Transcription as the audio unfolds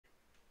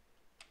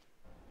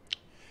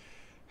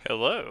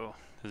Hello,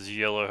 this is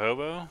Yellow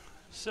Hobo.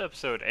 This is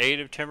episode 8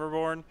 of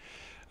Timberborn.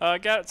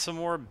 Got some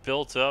more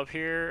built up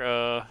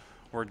here.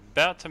 We're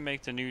about to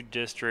make the new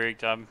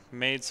district. I've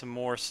made some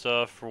more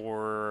stuff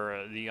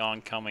for the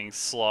oncoming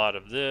slot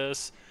of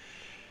this.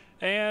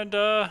 And,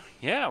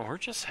 yeah, we're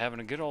just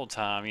having a good old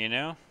time, you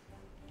know?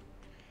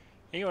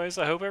 Anyways,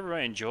 I hope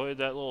everybody enjoyed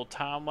that little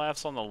time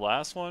lapse on the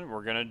last one.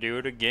 We're going to do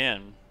it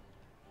again.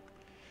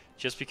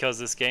 Just because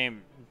this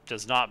game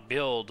does not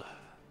build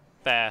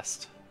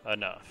fast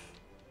enough.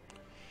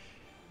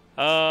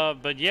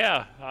 But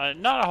yeah,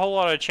 not a whole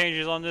lot of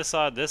changes on this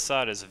side. This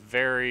side is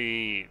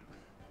very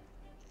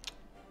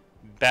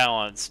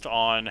balanced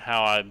on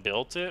how I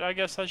built it, I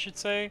guess I should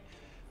say.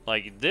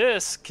 Like,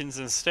 this can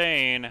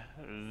sustain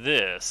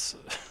this,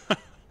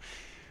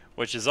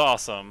 which is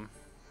awesome.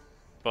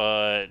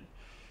 But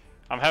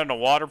I'm having a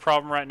water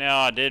problem right now.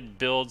 I did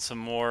build some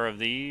more of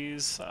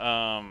these,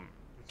 so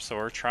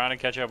we're trying to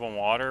catch up on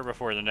water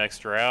before the next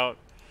drought.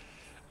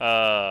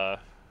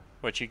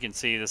 Which you can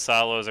see the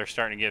silos are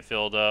starting to get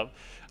filled up.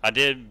 I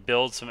did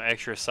build some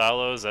extra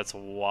silos. That's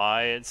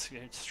why it's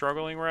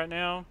struggling right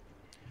now.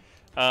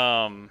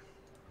 But,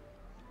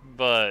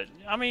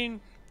 I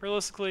mean,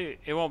 realistically,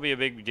 it won't be a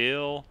big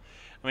deal.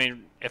 I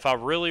mean, if I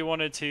really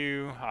wanted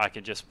to, I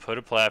could just put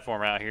a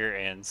platform out here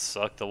and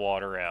suck the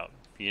water out,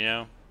 you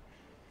know?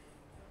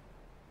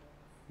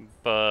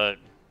 But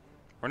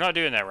we're not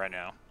doing that right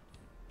now.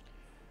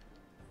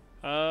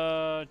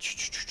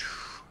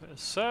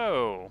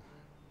 So...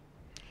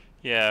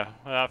 yeah,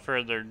 without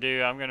further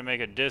ado, I'm going to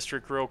make a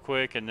district real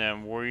quick, and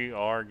then we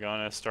are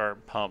going to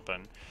start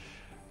pumping.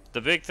 The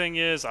big thing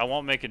is, I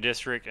won't make a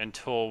district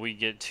until we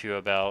get to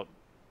about,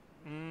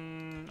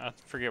 I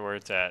forget where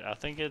it's at. I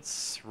think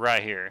it's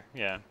right here,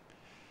 yeah.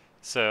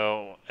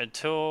 So,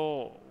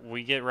 until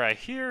we get right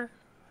here,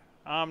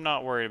 I'm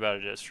not worried about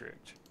a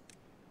district.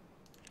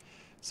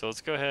 So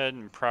let's go ahead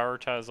and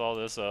prioritize all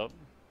this up.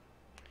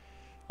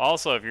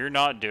 Also, if you're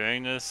not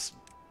doing this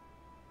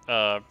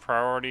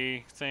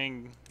priority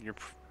thing,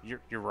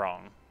 you're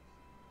wrong.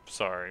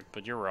 Sorry,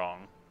 but you're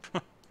wrong.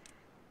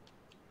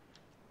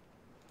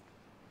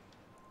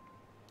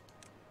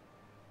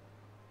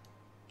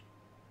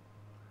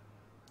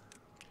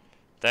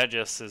 That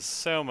just is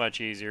so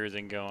much easier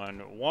than going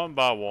one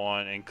by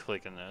one and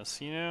clicking this,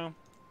 you know?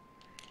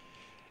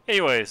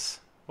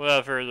 Anyways,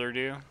 without further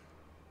ado,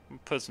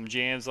 put some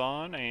jams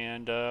on,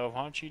 and why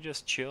don't you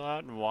just chill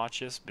out and watch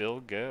this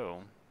build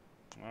go.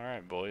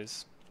 Alright,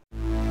 boys.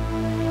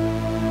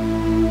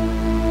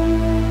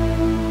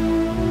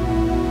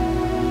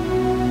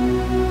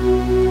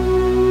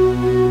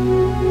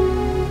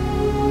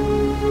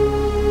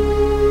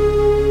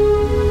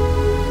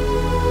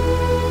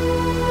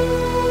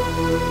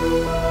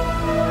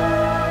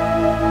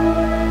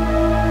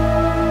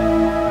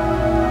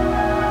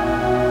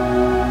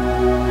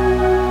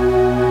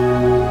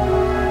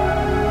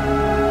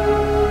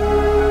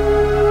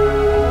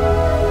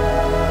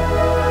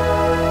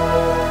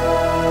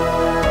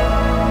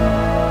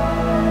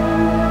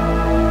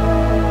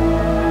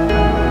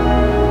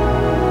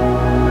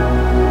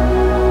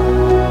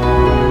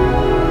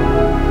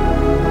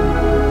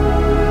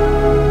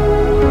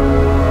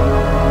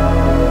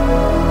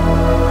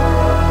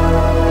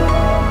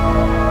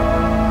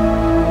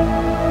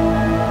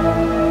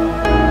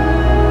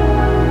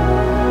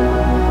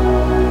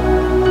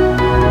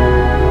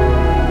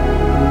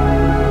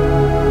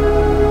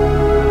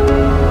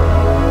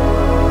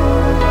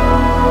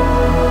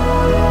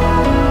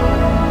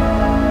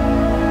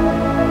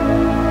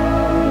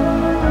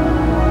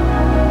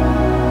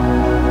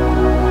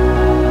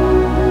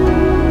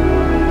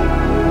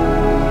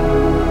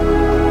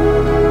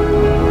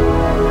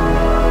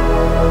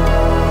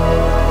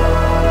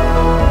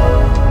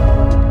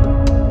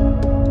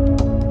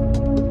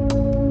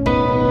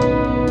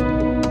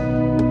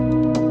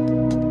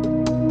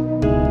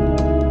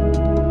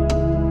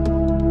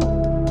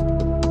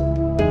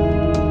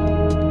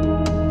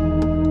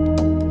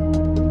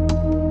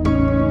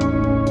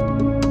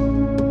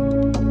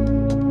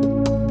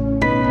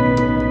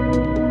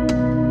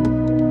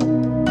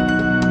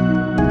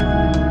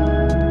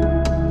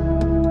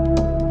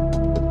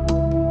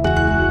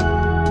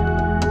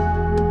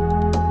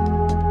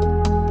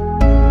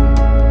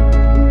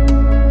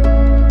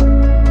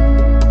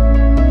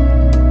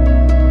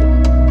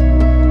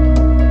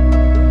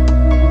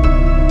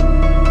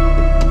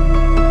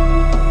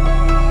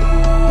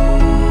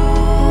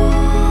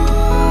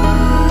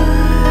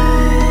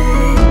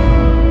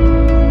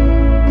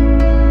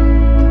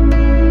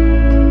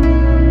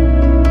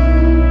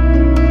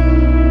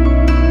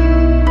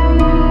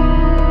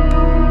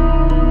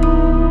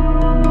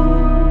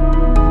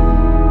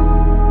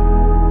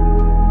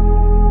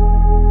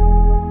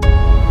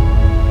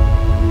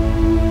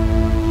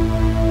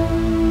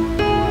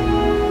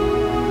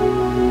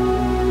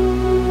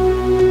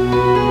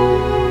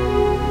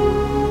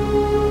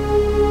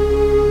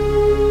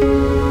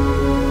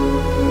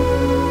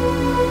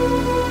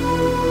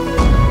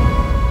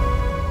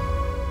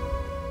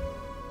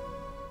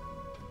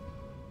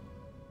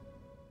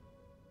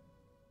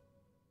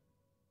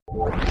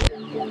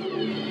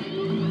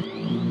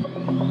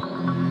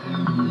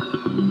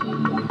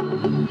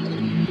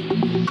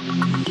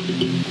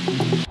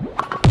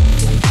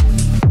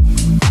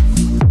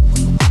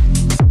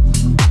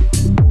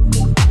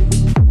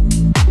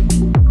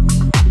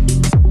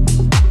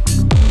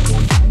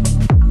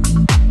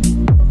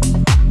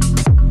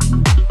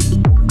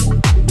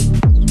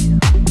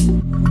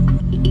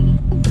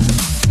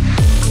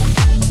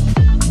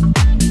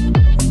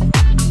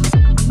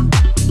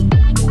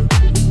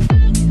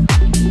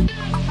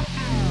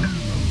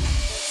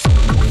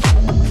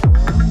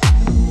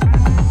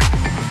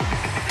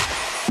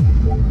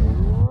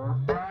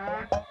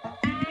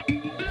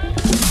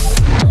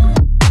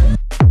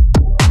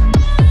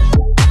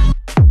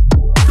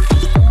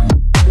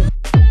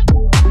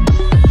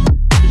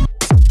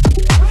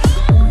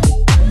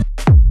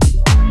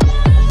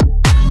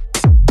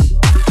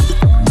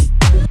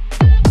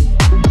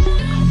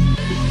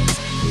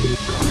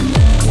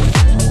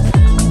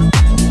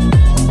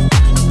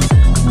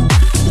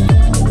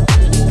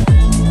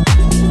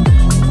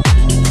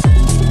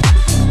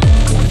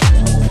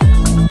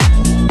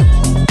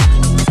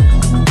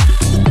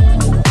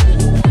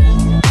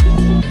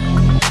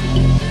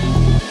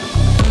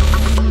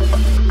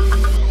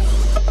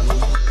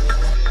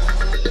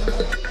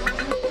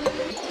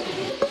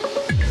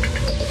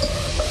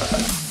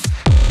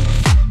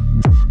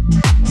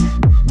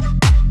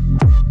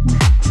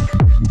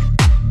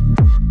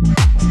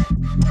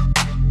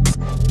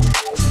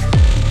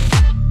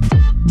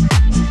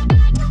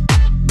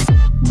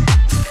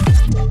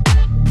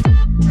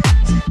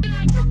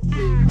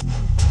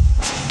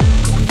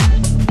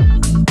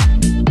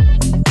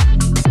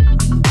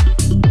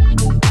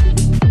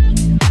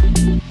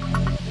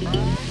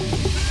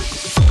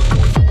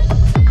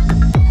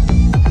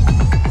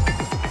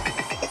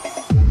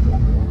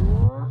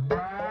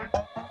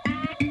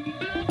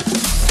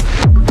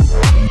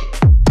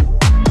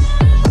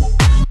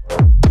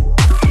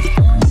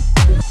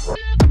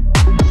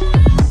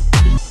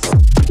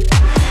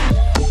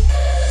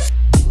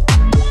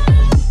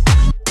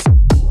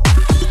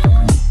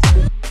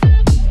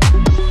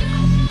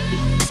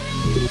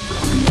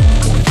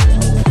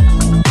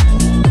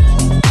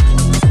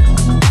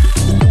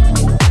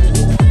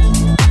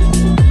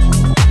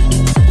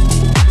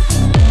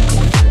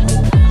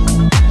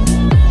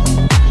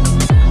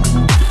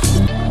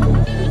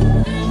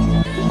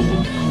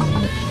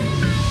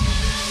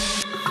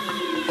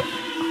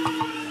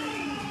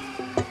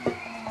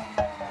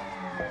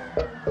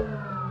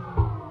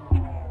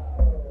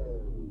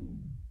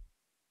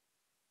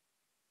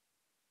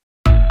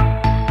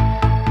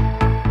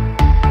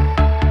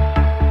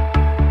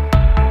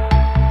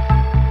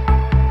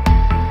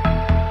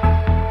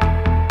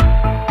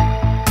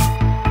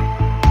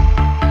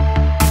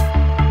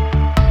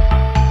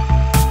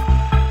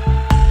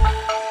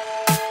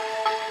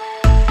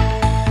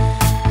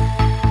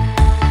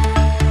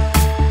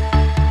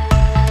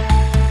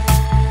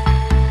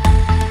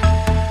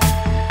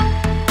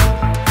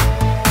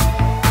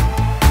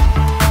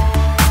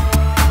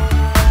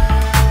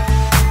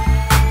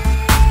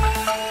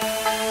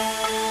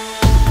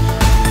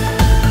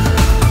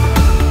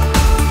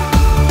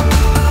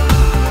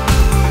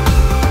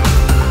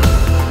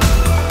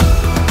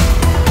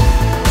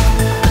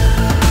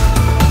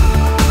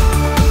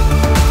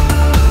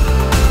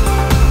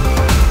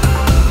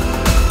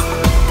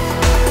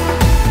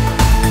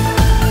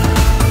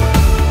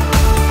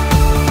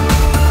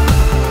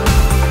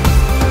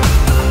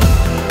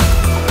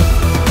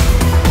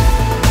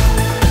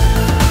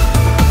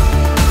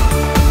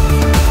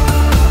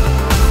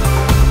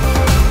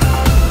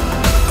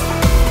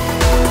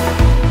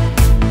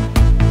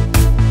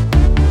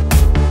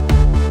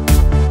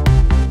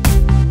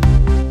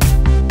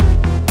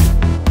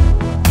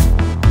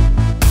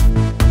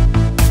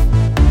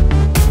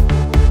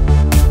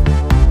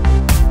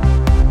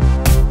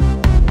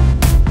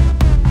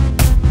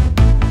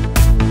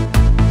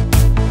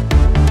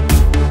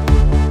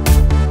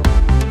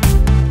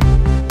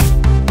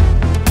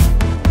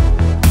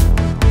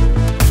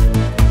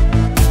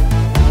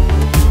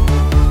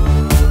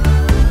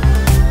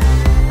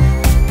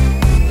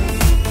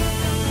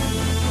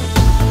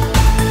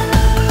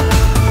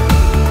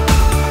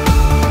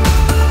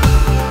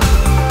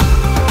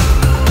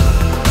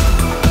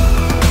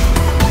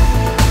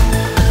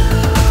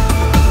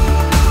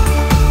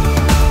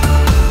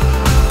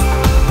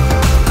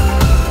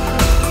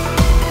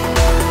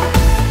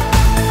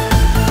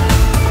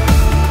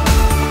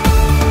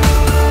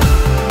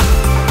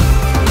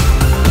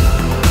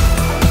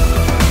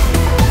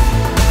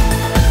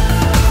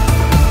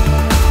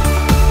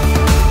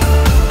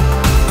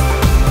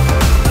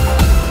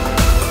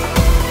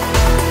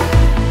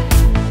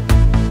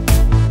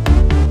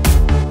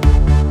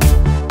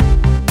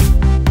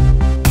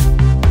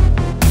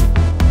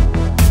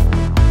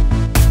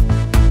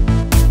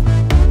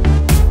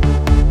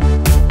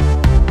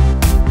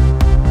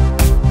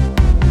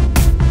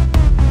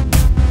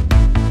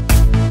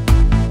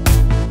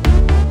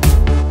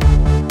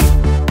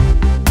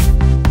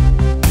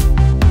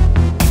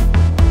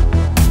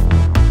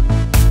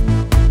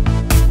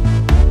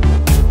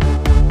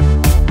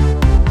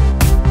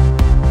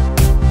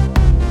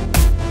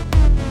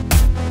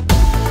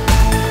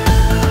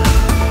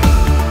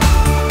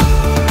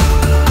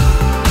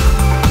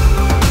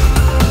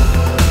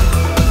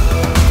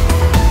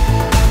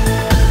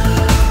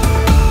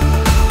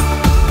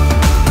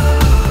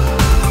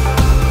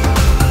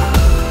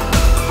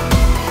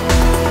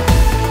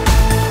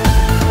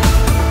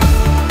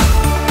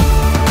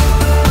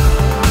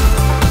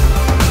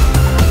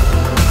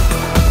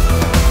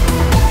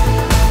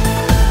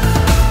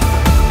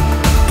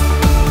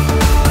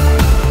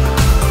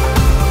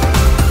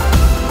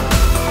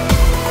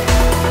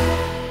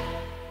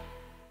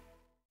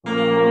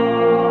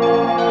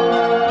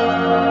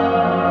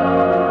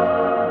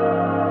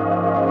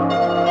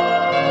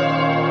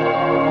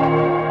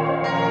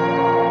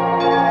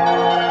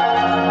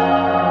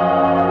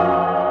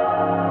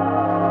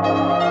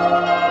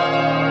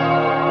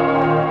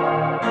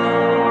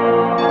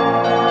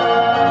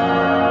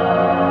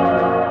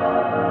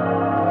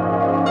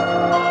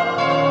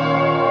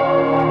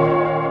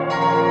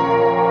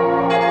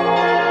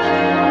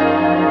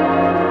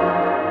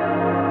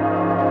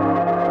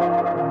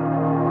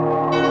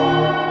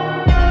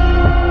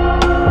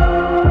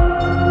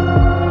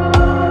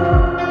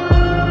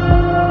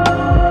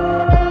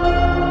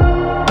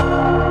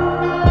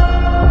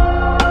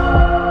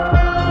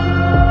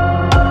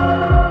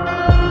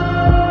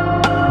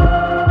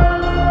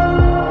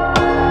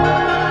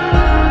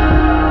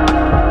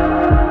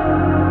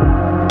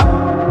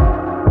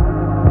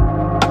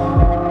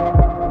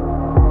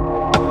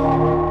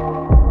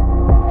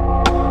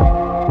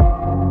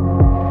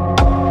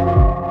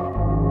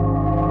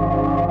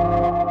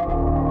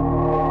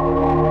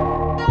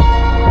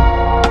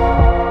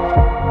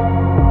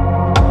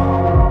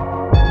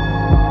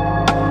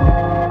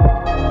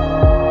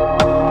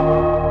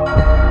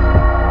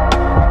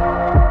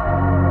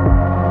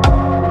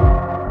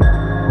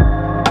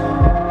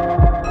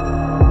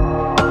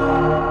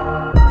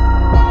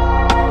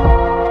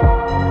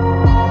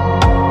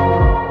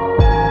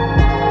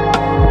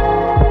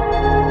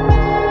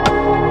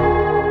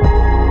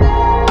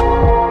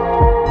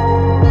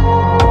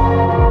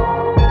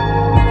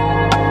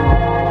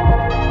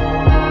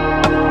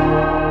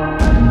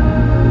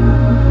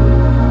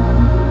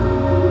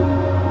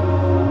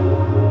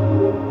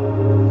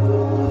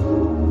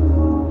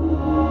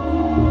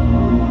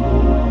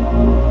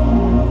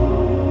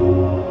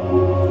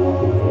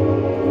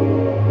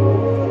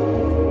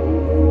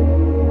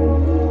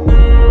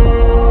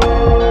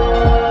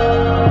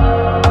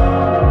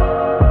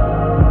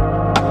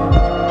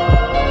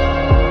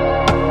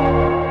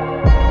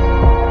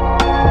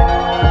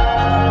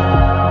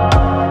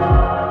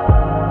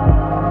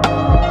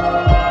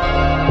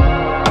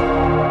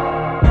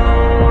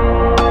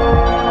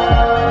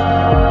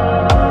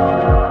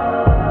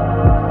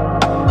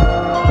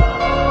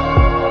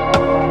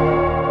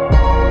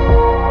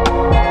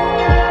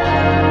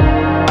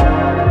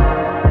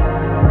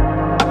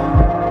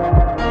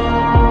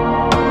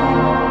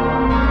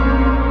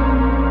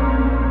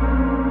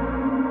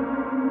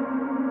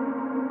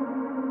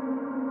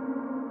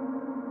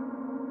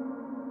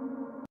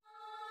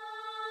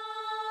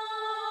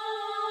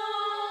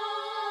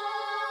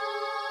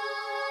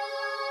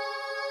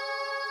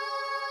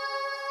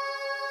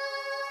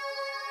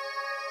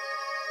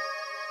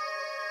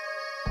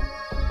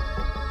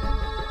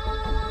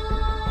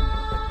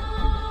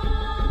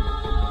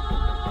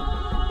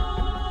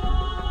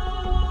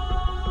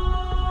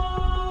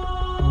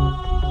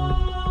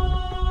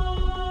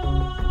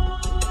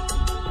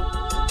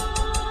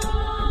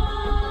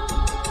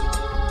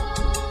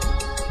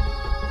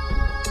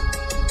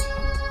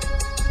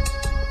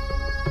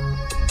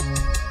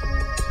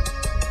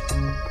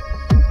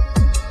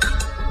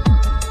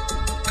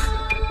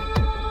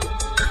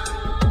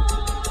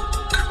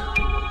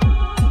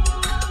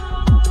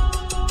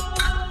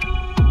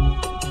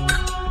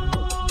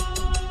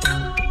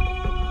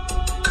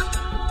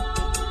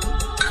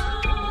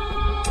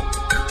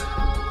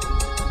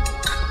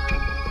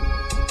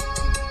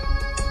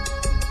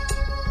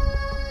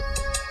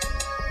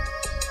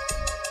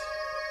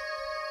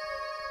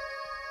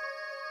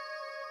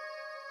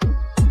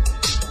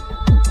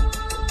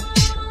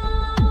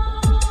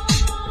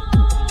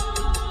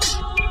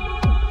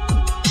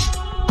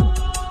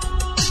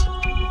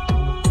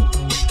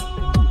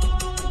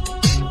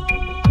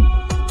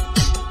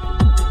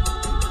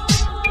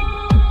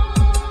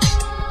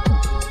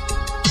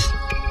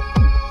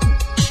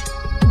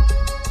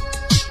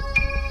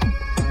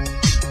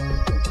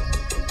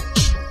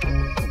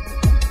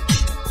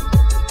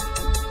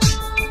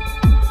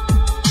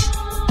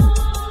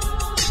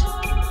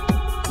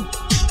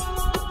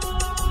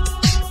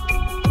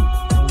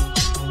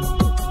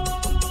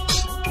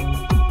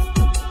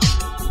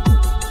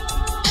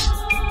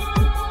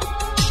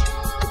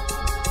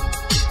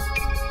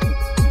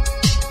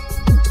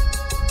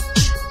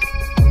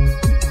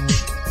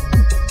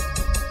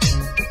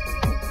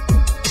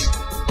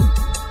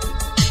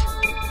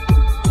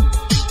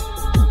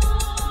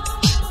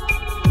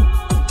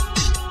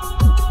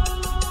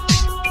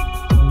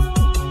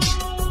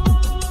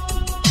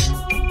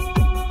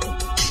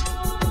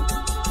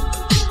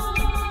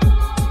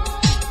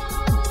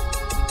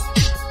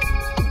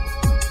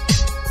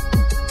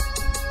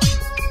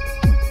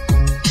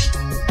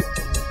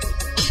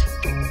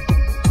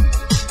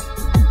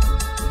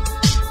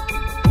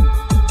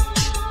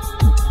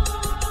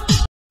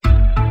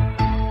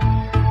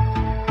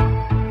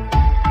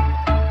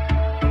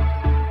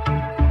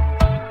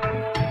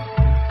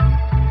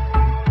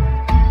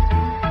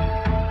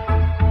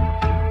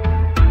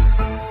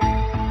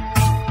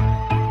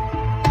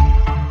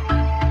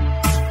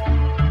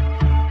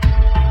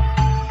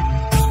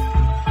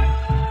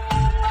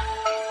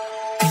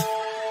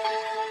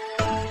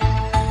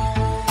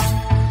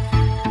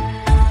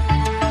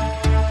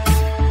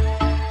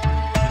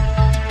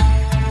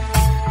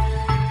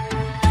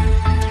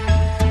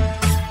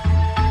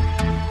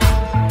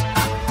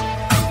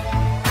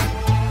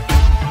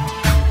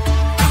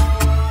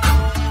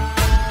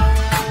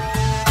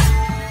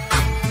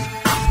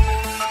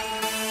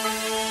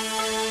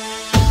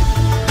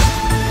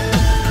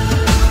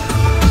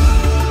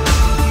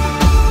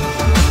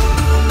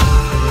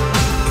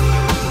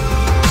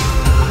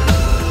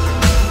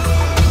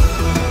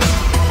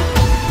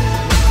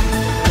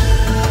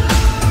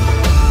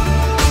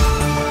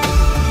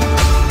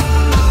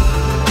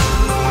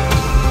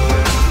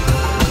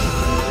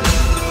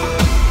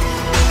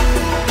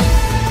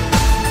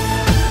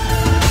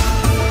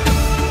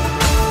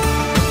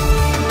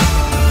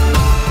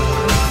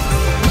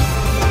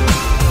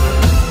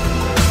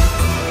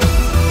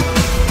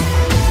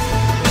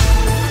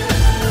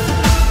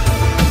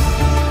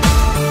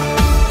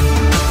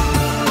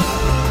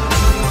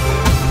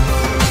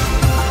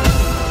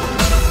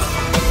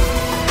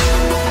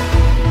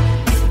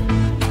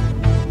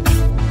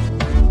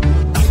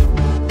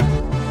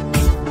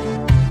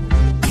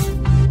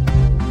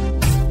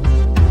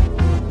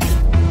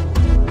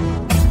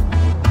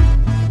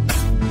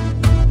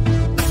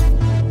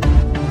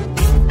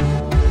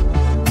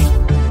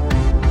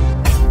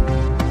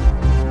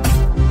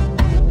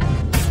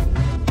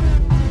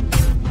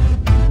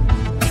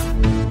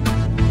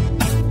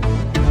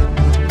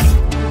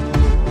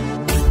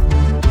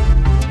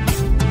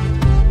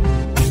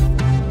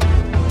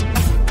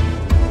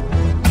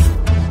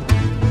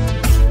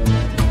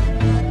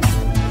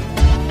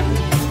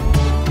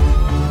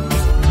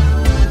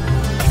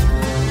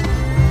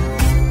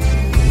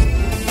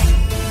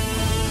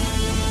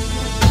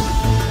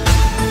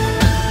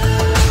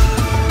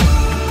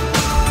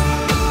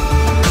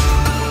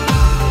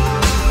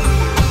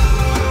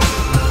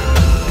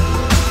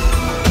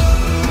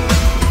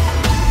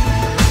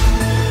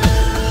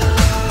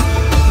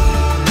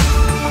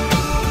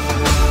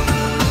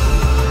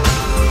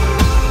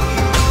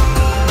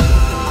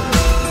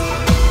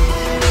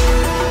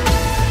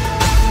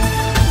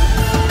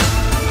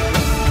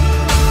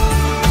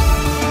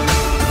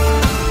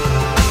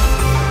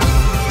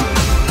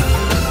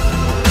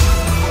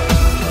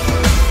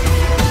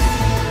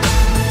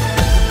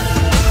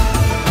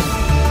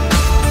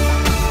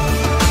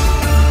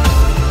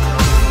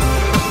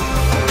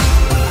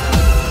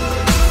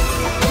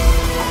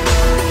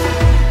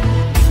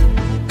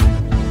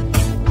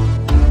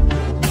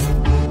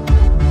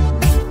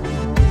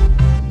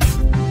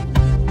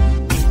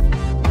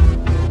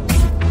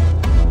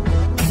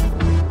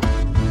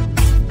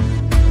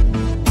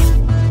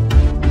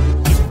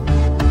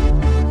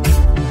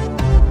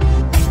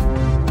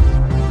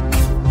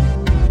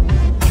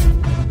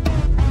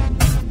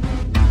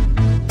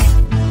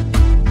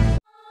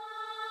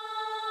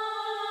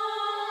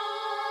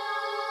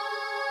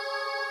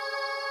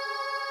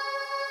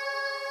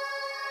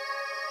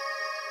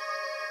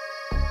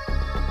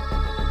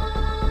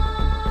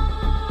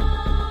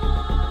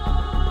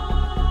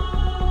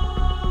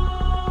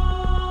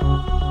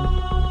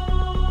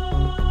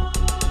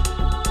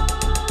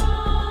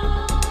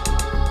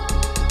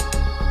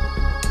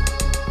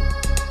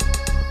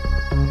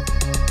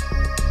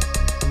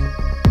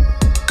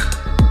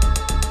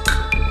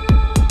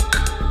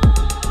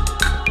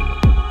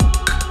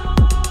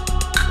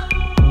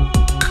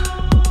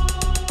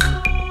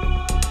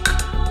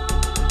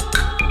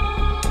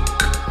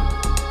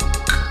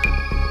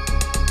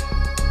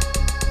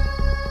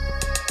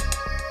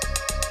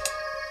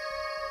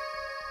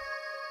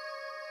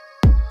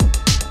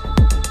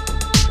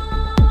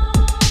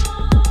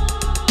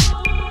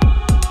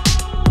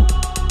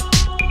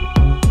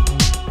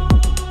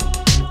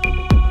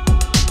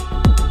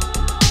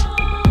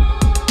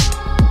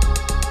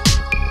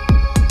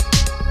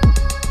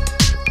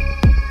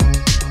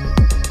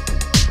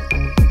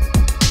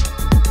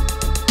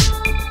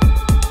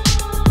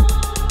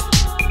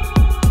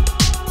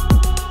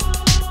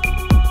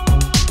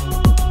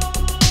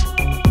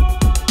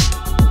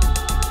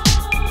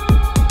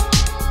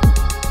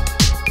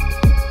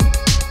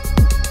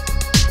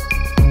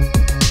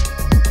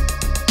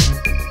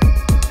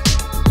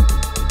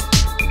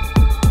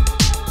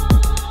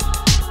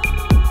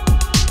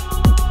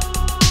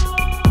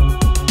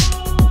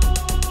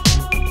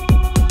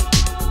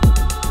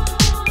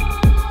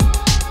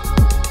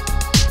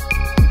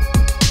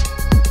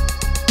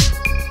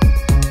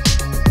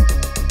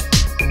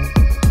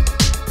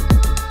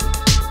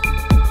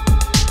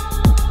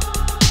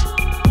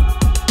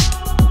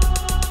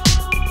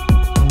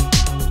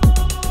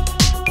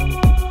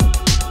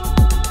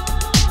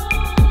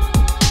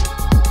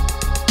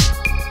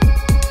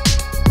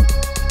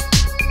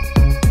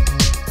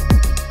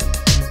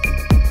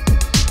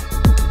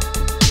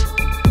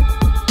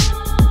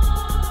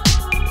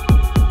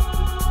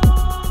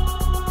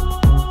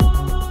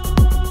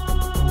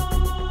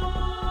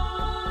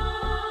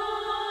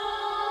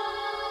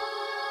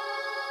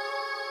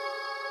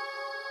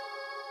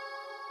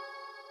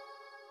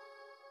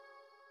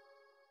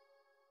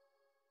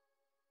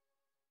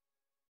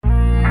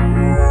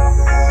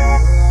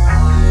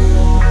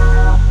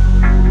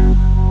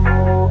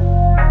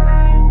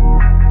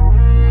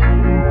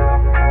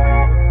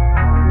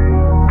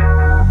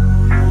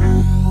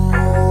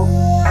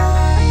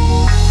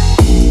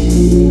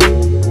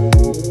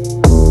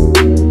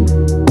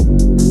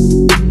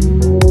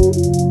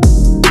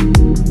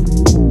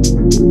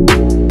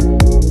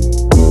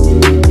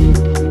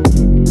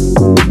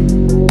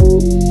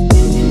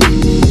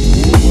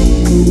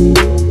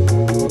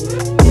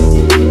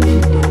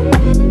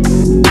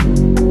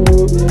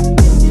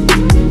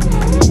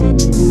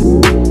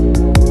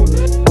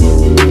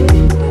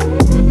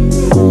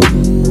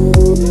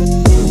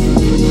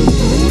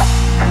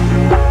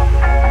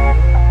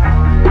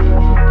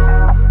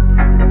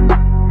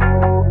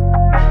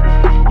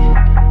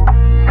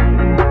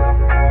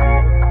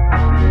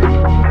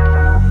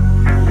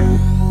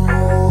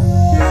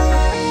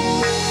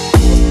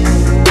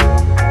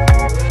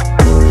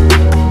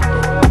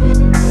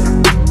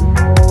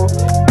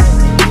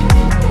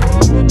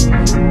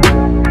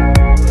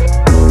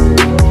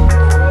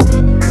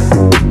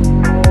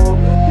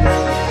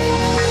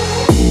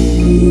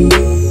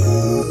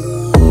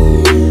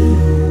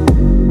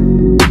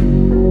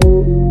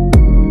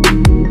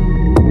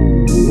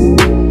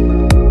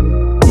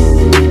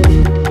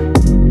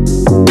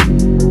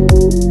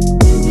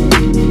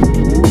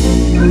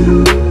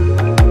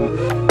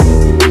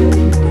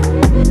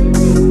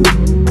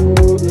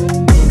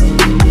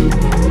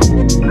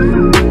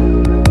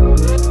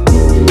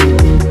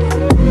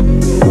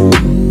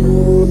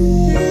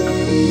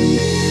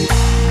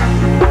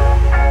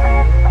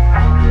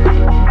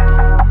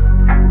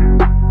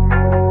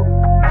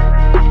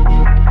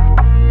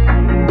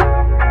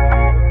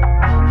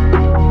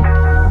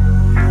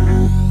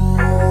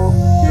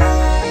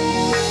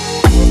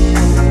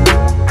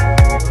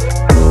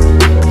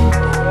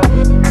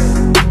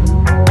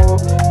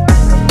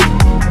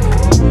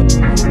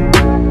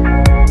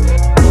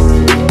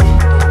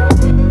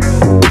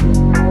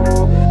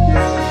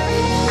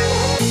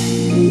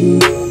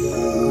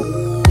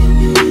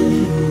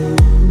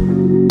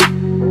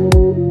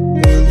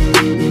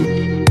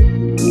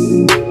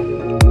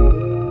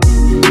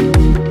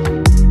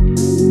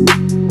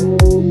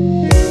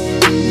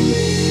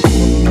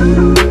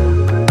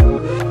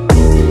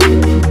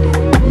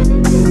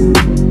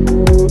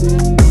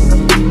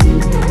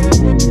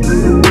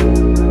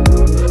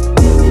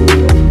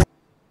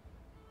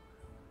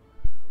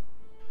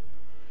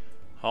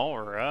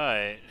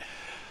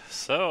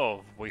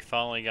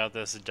 finally got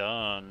this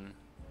done.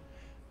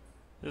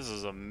 This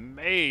is a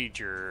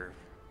major,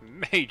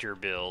 major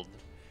build.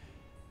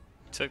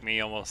 Took me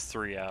almost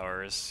 3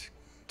 hours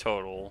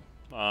total.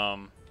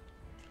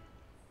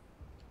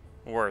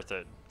 Worth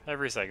it.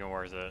 Every second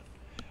worth it.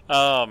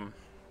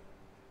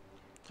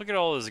 Look at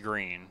all this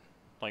green.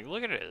 Like,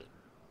 look at it.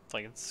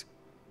 Like, it's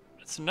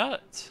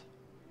nuts.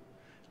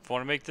 If I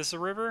want to make this a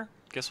river,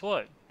 guess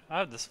what? I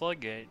have this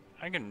floodgate.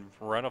 I can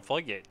run a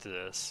floodgate to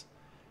this.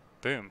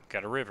 Boom,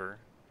 got a river.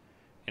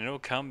 And it'll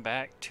come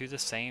back to the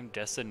same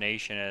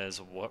destination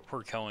as what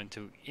we're going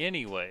to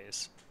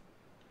anyways.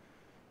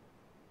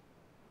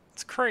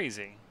 It's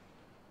crazy.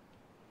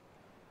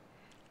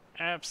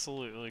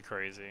 Absolutely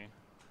crazy.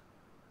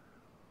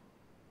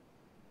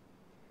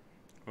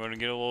 Want to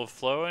get a little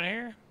flow in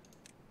here?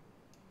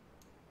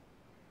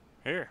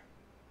 Here.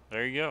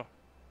 There you go.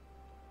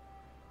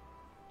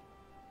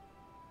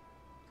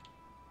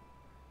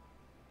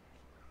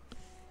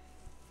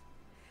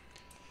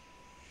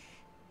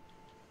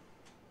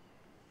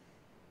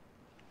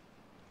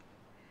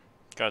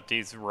 Got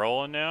these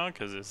rolling now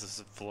because this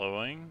is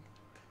flowing.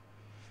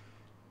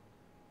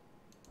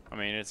 I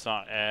mean, it's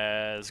not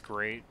as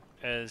great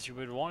as you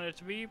would want it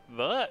to be,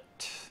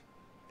 but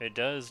it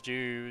does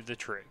do the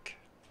trick.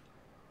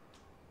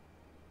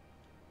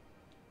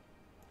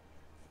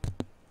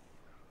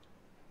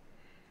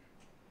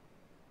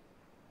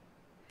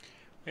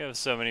 We have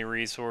so many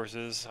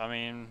resources. I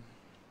mean,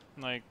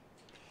 like,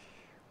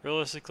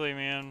 realistically,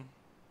 man,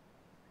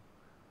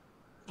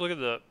 look at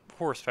the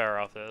horsepower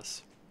off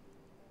this.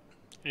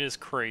 It is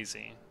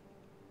crazy.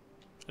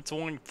 It's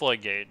one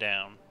floodgate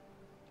down.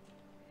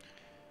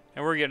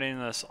 And we're getting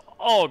this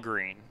all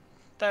green.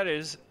 That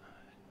is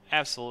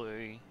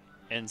absolutely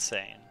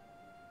insane.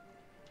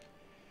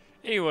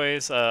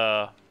 Anyways,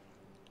 I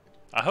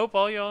hope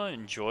all y'all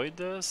enjoyed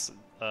this.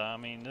 I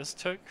mean, this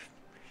took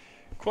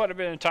quite a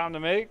bit of time to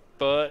make,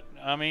 but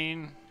I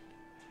mean,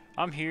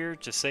 I'm here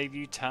to save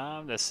you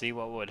time to see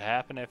what would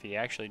happen if you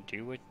actually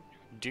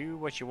do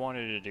what you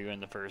wanted to do in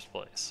the first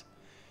place.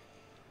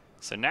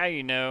 So now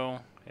you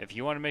know, if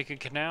you want to make a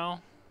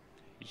canal,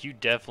 you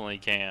definitely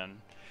can.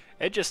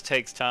 It just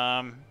takes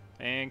time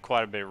and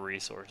quite a bit of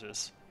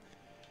resources.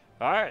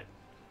 Alright,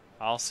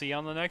 I'll see you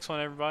on the next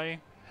one, everybody.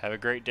 Have a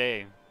great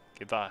day.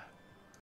 Goodbye.